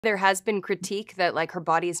There has been critique that, like, her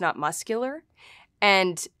body is not muscular,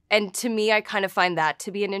 and to me, I kind of find that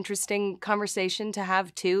to be an interesting conversation to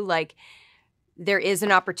have too. Like, there is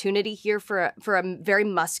an opportunity here for a very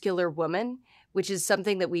muscular woman, which is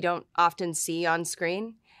something that we don't often see on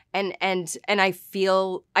screen. And I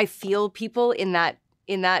feel people in that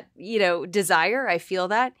desire. I feel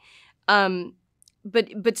that.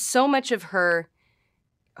 But so much of her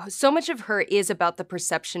is about the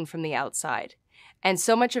perception from the outside. And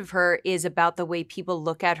so much of her is about the way people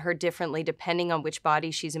look at her differently depending on which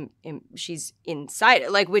body she's inside,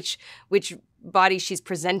 like which body she's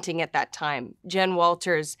presenting at that time. Jen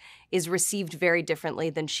Walters is received very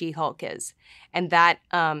differently than She-Hulk is, and that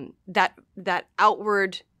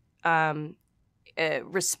outward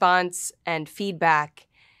response and feedback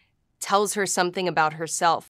tells her something about herself.